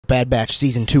Bad Batch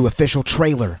Season 2 official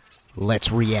trailer. Let's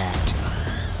react.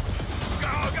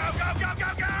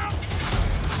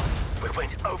 We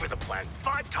went over the plan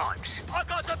 5 times. I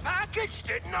got the package,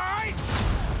 didn't I?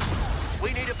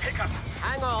 We need a pickup.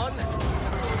 Hang on.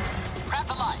 Grab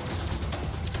the light.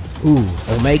 Ooh,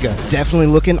 Omega definitely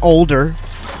looking older.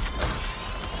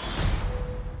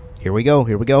 Here we go,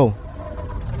 here we go.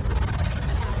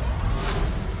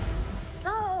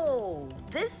 So,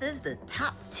 this is the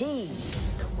top team.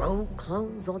 The rogue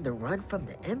clones on the run from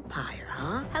the Empire,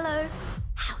 huh? Hello.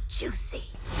 How juicy.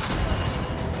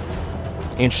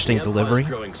 Interesting The delivery.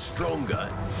 Empire's growing stronger.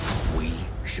 We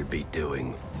should be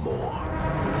doing more.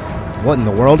 What in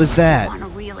the world is that? Want to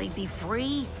really be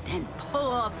free? Then pull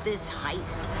off this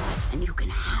heist, and you can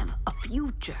have a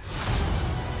future.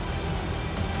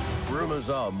 Rumors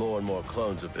are more and more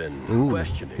clones have been Ooh,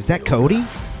 questioning. is that the order. Cody?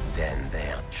 Then they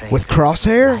are With traitors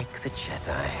Crosshair? like the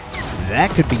Jedi.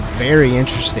 That could be very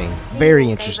interesting. Very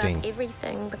People interesting. Gave up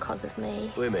everything because of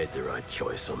me. We made the right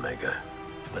choice, Omega.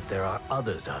 But there are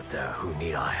others out there who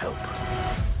need our help.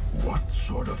 What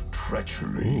sort of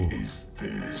treachery is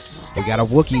this? We got a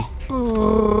Wookiee.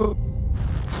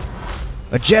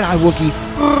 A Jedi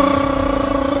Wookiee.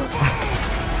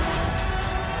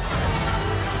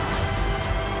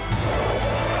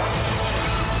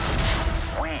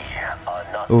 We are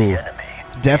not Ooh, the enemy.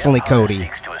 definitely The Empire Cody.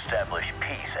 seeks to establish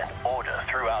peace and order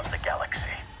throughout the galaxy.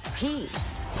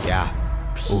 Peace. Yeah.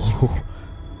 Peace. Ooh.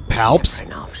 Palps. Can't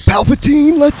pronounce.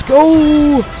 Palpatine, let's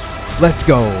go. Let's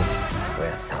go.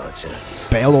 We're soldiers.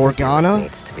 Bail Organa.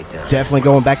 Needs to be done. Definitely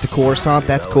going back to Coruscant.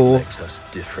 That's You know cool. What makes us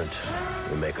different?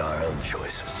 We make our own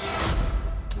choices.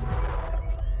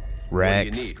 What do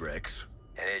Rex. you need, Rex?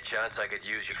 Any chance I could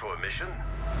use you for a mission?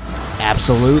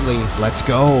 Absolutely. Let's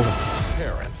go.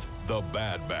 Parents, The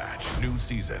Bad Batch, new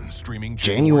season streaming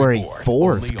January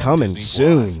 4th, only on coming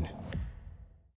Disney+. soon.